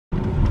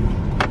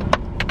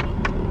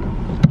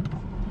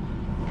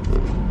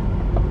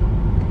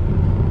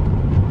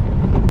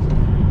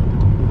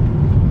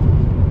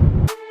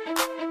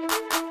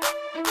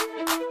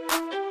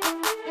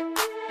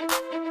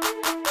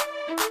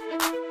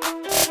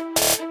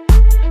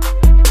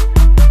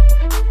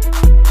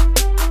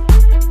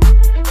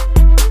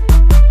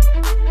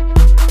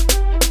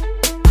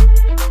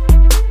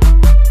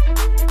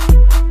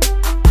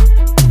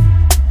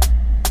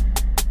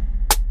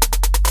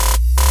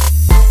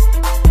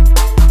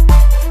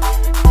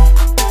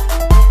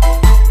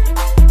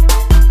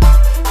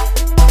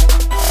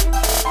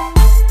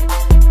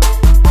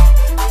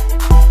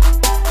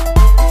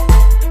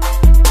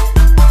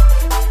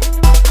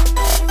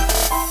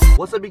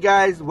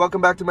guys,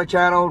 welcome back to my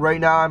channel.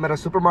 Right now I'm at a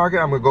supermarket.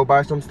 I'm gonna go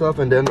buy some stuff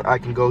and then I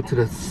can go to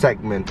the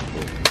segment.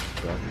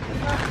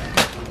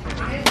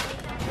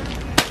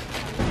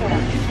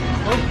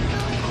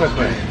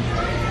 Quickly.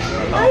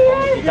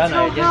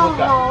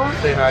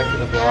 Say hi to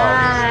the vlog.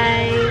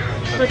 Hi.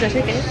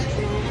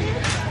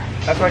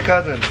 That's my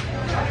cousin.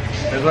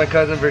 That's my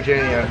cousin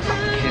Virginia.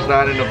 She's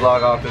not in the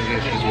vlog often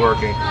because she's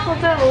working.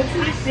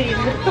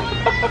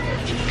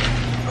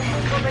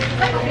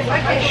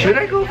 Should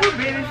I go for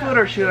baby food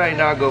or should I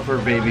not go for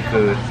baby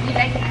food?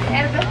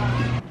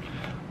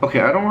 Okay,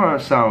 I don't want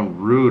to sound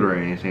rude or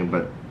anything,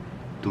 but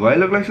do I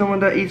look like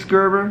someone that eats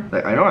Gerber?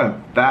 Like, I know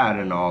I'm fat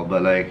and all,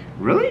 but like,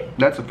 really?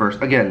 That's the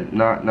first. Again,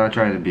 not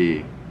trying to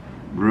be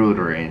rude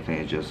or anything.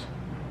 It's just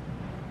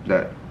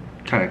that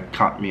kind of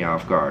caught me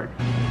off guard.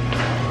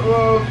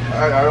 Well,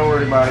 I don't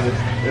really mind.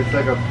 It's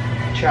like a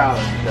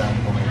challenge down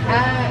point.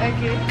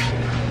 Okay.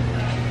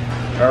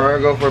 Alright, we're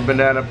gonna go for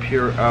banana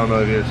puree. I don't know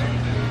what it is.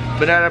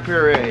 Banana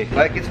puree.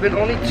 Like, it's been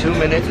only 2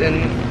 minutes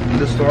in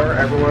the store.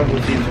 Everyone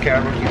who sees the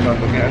camera keeps on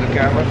looking at the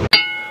camera.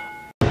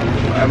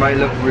 I might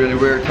look really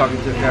weird talking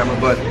to the camera,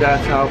 but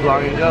that's how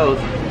vlogging goes.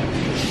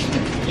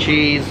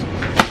 Cheese.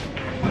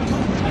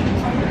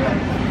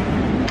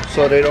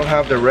 So they don't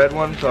have the red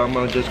one, so I'm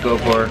gonna just go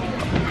for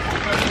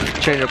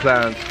change of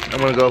plans. I'm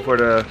gonna go for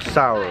the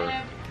sour.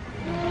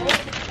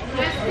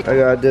 I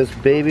got this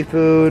baby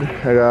food.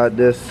 I got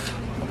this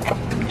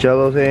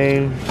Jello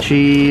thing,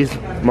 cheese,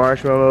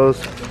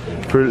 marshmallows,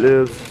 Fruit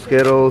Loops,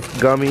 Skittles,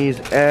 gummies,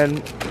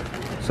 and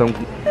some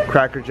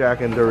Cracker Jack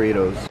and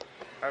Doritos.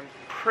 I'm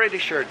pretty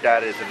sure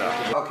that is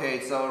enough. Okay,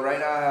 so right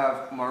now I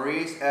have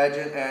Maurice,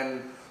 Edgen,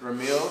 and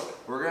Ramil.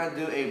 We're gonna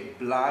do a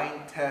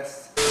blind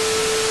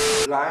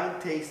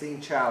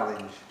tasting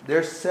challenge.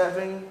 There's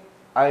 7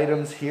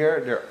 items here.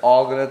 They're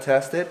all gonna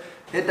test it.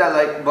 Hit that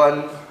like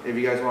button if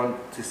you guys want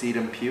to see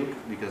them puke,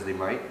 because they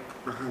might.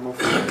 Hell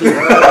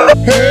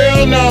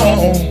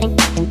no,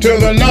 to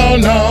the no,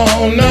 no,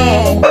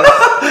 no.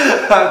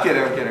 I'm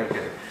kidding.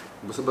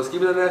 Basta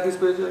give me the necklace,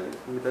 Jack.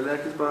 Give me the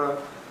necklace,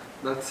 but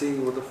not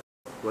seeing what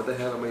the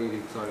hell am I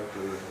eating? Sorry.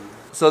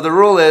 So the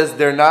rule is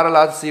they're not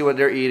allowed to see what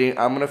they're eating.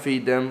 I'm gonna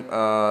feed them,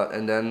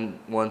 and then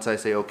once I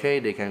say okay,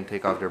 they can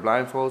take off their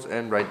blindfolds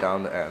and write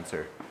down the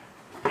answer.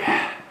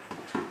 Yeah.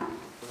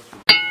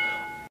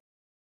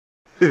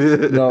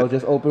 No,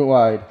 just open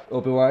wide.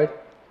 Open wide.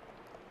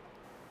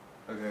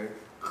 Okay.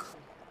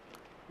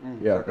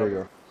 Yeah, there you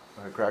go.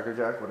 Cracker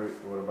Jack. What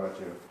about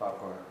you?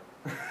 Popcorn.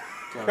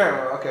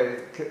 Caramel.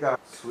 Okay, kick out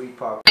sweet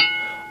pop.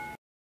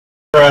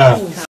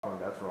 Oh,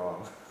 that's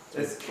wrong.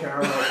 It's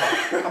caramel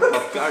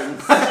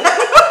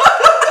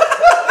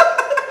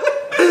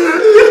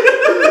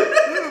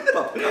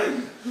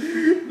popcorn.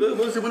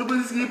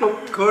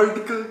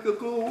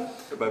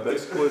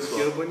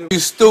 You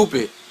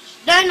stupid.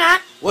 They're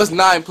not. What's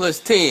 9 plus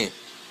 10?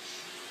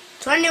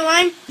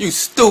 21. You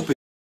stupid.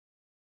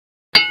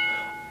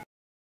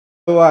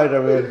 Open wide, I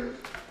mean.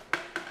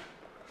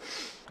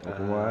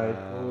 Open wide.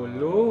 Oh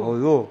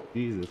no.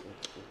 Jesus.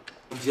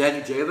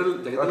 Jack,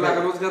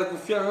 laga nos cara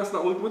confiança na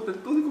última, tem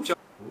tudo confiança.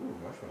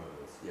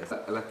 Marshmallows. Yes, I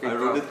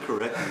wrote it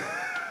correctly.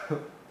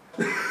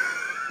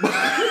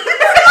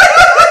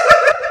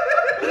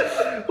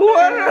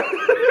 What?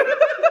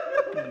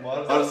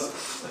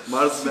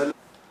 Marshmallow.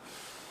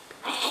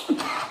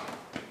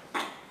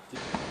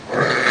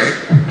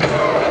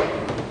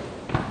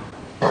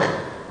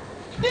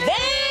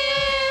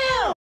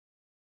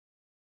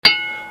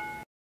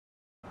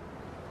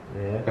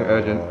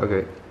 Urgent.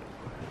 Okay.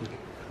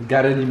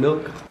 Got any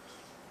milk?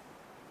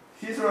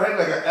 He's writing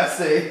like an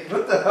essay.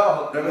 What the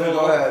hell? Go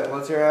ahead.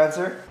 What's your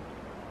answer?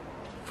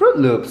 Fruit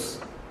Loops.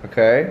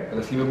 Okay.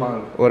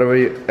 What about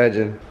you,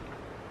 Edgen?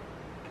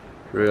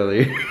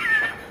 Really?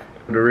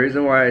 The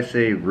reason why I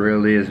say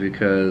really is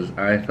because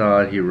I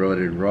thought he wrote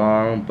it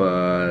wrong,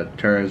 but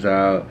turns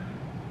out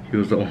he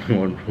was the only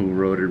one who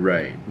wrote it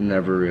right.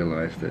 Never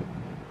realized it.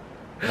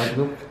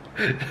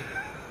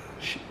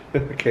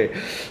 Okay.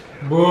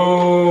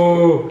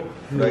 Boo!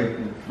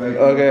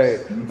 Okay,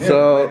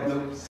 so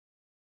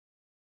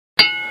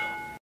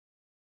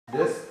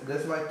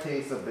this might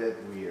taste a bit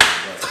weird, but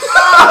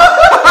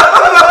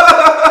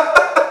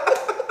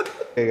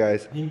hey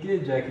guys.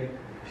 Jackie.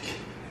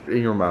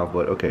 In your mouth,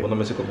 but okay.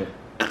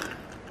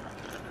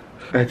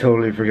 I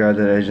totally forgot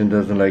that Edgen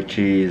doesn't like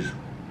cheese.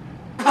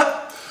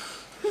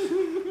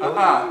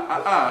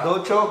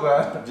 Don't choke,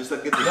 man. Just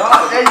like it. No, you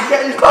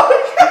can't.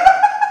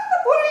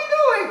 What are you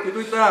doing?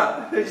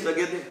 Just like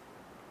it. Chill.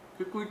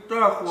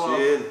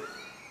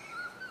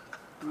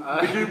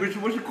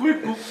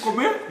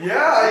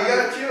 Yeah, you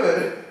gotta chew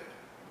it.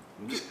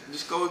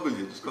 Just go with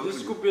you. Just go with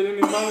you.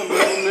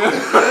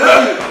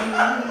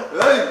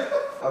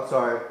 I'm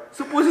sorry.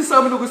 Suppose você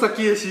sabe no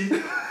aqui assim.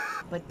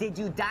 But did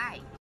you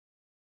die?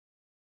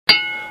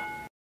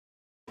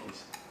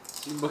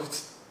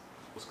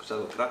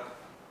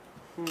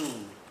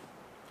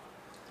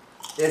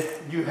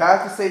 If you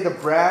have to say the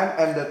brand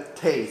and the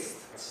taste.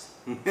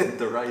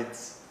 The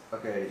rights.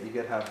 Okay, you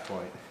get half a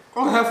point.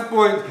 Oh, half a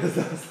point. Because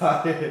that's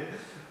not it.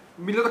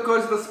 Middle of the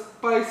course, the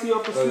spicy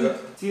of the sweet.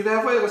 See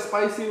that way, the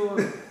spicy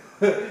one.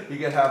 You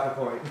get half a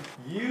point.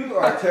 You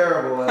are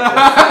terrible at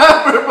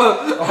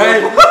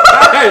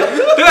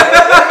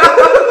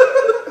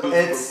this.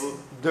 It's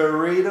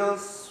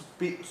Doritos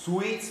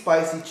sweet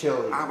spicy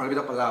chili. Ah, mas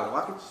vida palavra.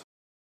 What?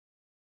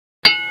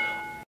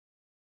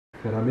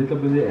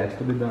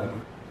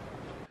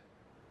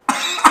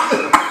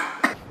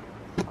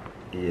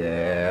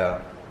 Yeah.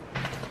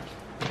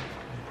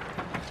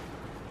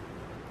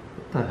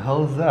 What the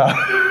hell is that?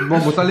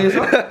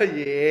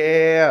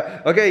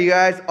 Yeah. Okay, you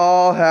guys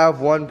all have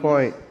 1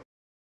 point.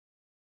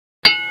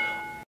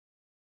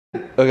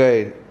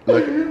 Okay,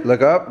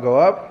 look up, go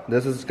up.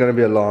 This is gonna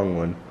be a long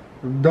one.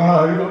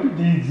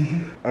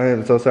 I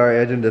am so sorry,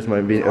 Edwin. This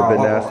might be a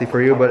bit nasty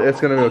for you, but it's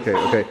gonna be okay.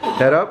 Okay,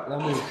 head up.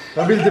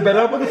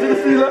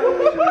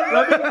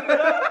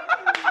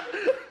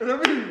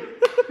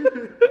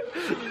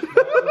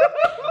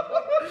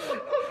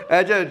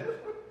 Edwin,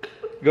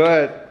 go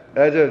ahead.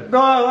 Edwin.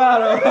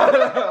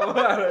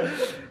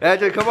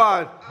 Edwin, come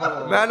on.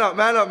 Man up,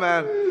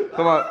 man.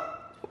 Come on.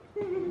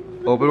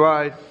 Open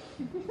wide.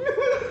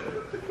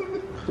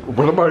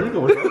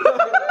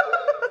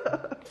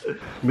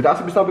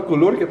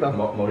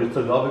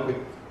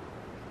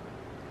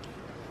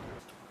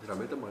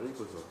 Geralmente é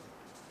marico só.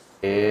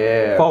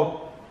 Yeah.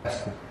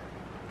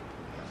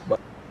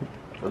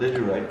 What did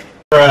you write?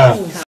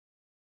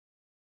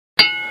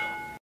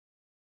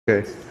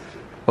 Okay.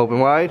 Open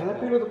wide.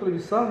 It's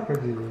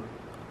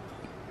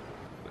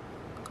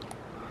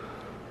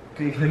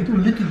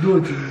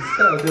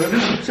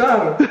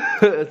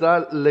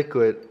not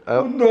liquid.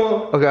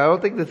 No. Okay, I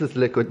don't think this is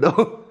liquid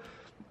though.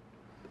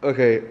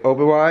 Okay,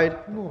 open wide.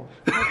 No.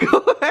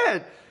 Go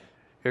ahead.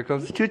 Here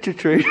comes the choo-choo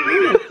train.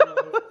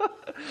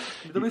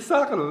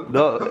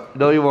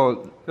 No, you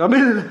won't.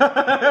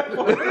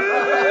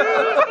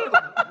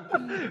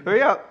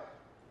 Hurry up.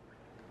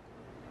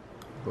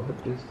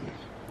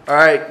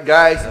 Alright,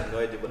 guys,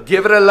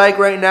 give it a like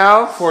right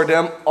now for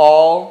them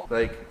all.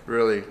 Like,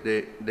 really,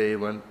 they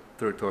went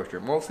through torture.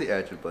 Mostly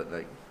Edge, but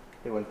like,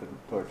 they went through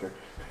torture.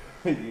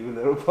 You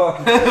little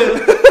punk.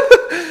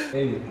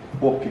 Hey,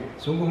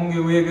 sungguh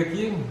menggiwig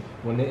aqui,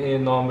 wanneer je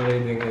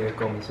naamreding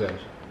common sense.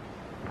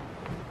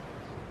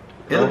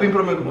 No,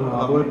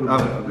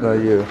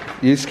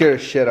 you scared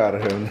the shit out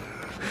of him.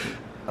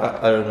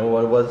 I don't know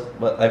what it was,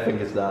 but I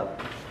think it's that.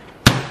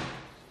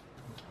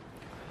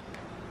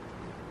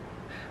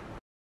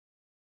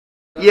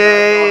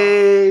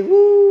 Yay!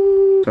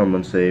 Woo!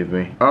 Someone saved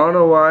me. I don't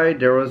know why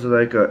there was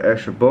like an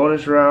extra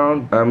bonus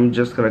round. I'm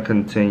just gonna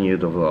continue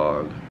the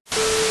vlog.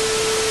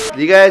 Do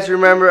you guys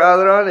remember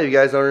Alaron? If you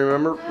guys don't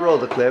remember, roll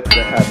the clip.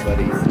 The Hat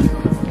Buddies.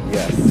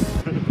 Yes.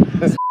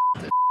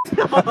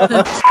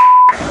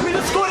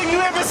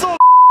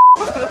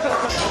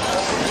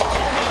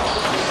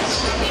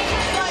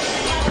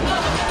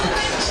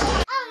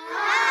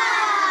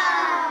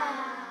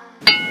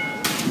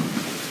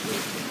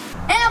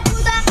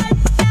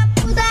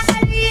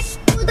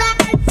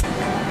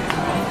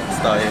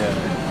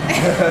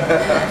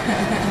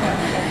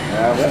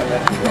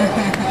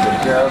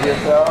 Take care of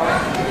yourself.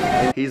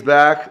 He's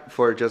back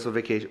for just a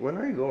vacation. When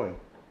are you going?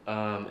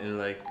 In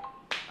like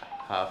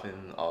half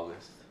in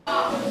August.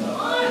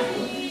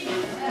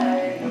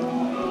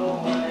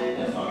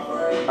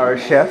 Our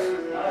chef.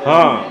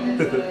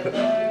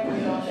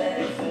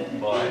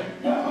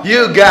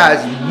 You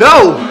guys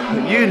know!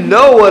 You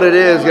know what it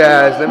is,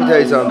 guys. Let me tell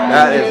you something.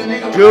 That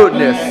is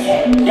goodness.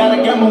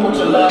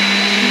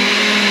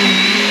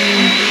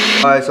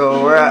 Alright,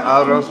 so we're at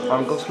Alvaro's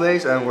uncle's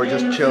place and we're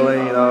just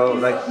chilling, you know,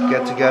 like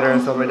get together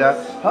and stuff like that.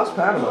 How's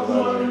Panama, by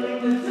the way?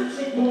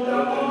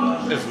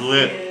 It's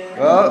lit.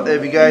 Well,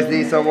 if you guys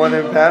need someone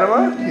in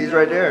Panama, he's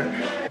right there.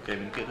 Okay,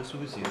 me queda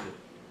suficiente.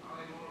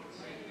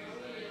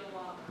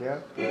 Yeah.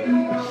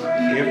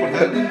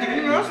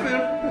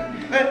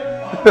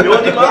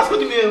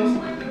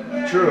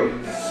 True.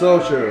 So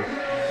true.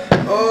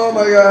 Oh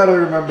my god, I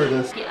remember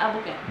this.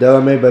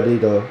 Dela made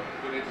batito.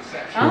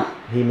 Huh?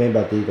 He made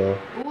batito.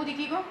 Di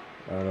Kiko?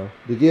 I don't know.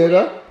 Di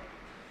Kiko?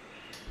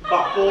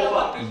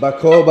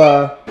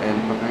 Bacoba. In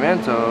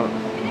Pimento,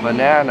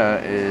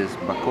 banana is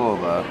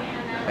bacoba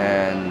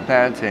and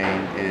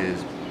plantain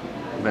is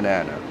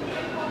banana.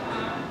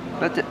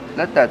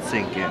 Let that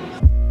sink in.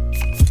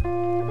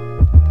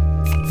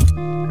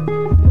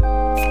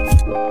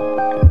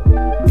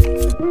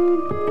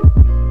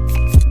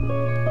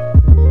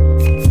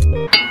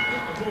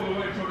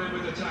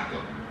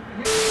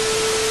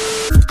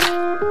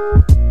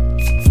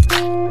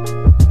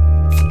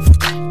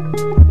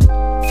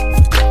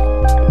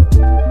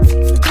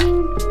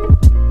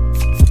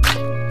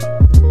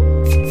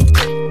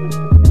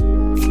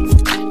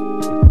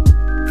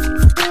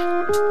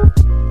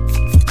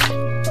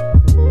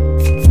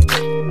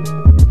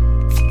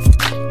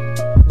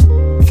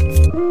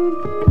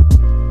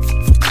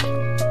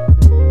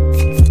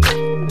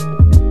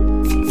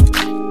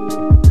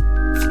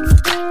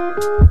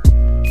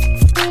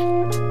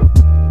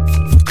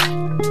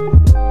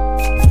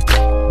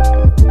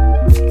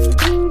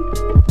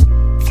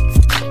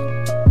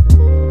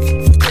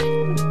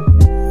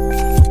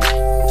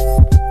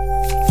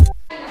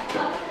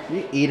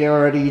 You eating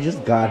already? You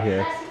just got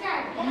here.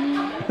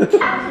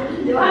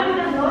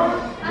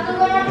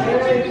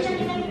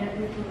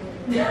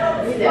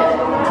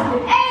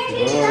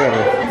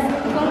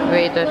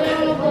 Waiter.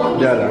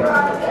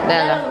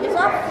 Della.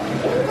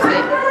 Sì.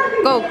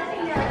 Go.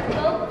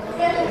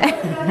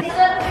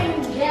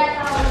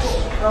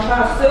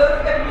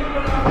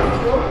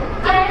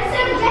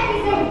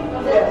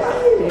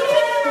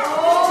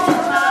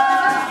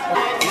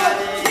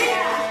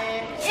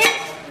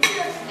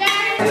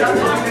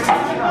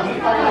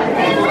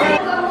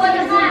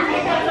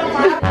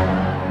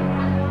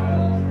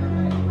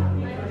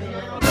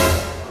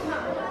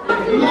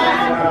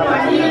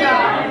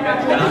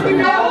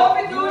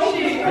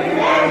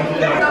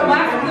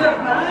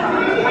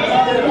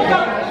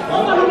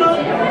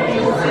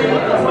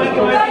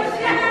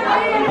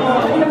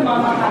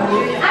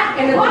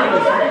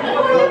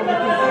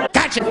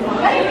 Gotcha.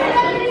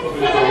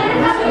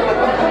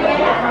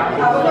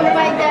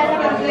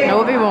 Eu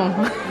ouvi bom.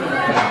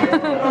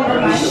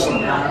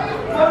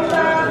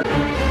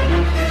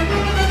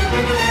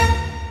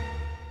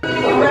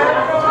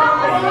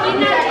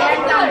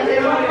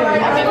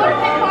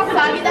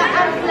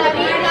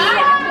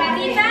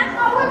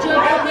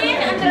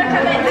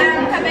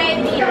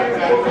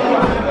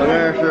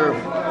 Yeah, sure.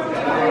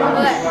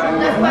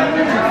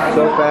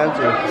 So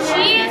fancy.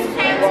 She is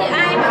fancy,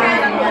 I'm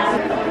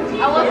fancy.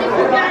 I want to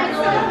put that in.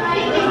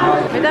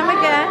 Me dá-me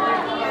que é.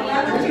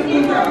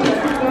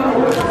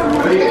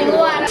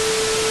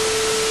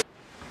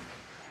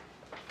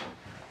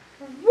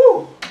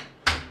 Woo!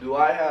 Do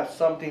I have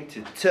something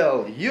to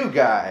tell you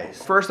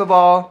guys? First of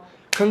all,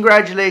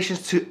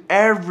 congratulations to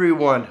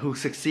everyone who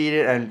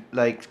succeeded and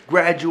like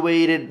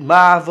graduated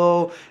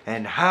MAVO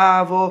and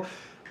HAVO.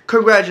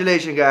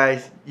 Congratulations,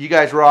 guys. You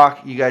guys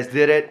rock. You guys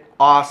did it.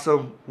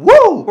 Awesome.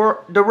 Woo!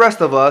 For the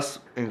rest of us,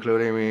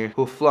 including me,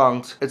 who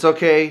flunked, it's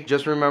okay.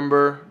 Just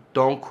remember,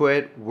 don't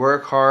quit.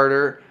 Work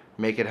harder.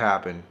 Make it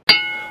happen.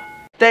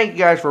 Thank you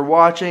guys for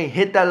watching.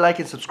 Hit that like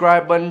and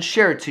subscribe button.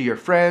 Share it to your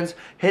friends.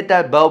 Hit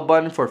that bell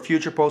button for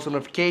future post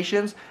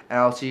notifications. And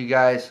I'll see you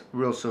guys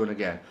real soon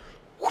again.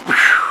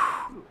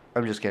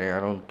 I'm just kidding. I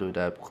don't do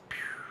that.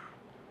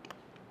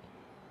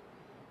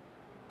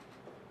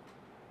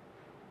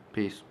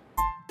 Peace.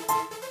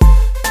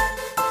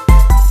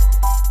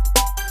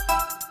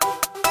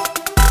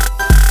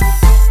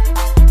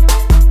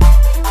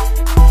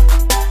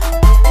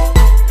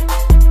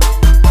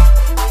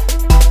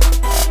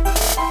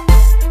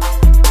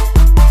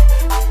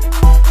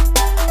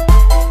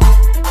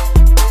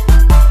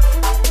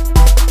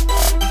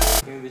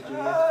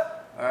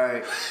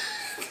 Alright.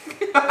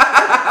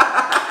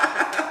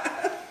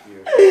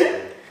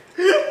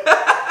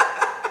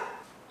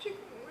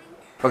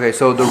 Okay,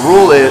 so the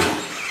rule is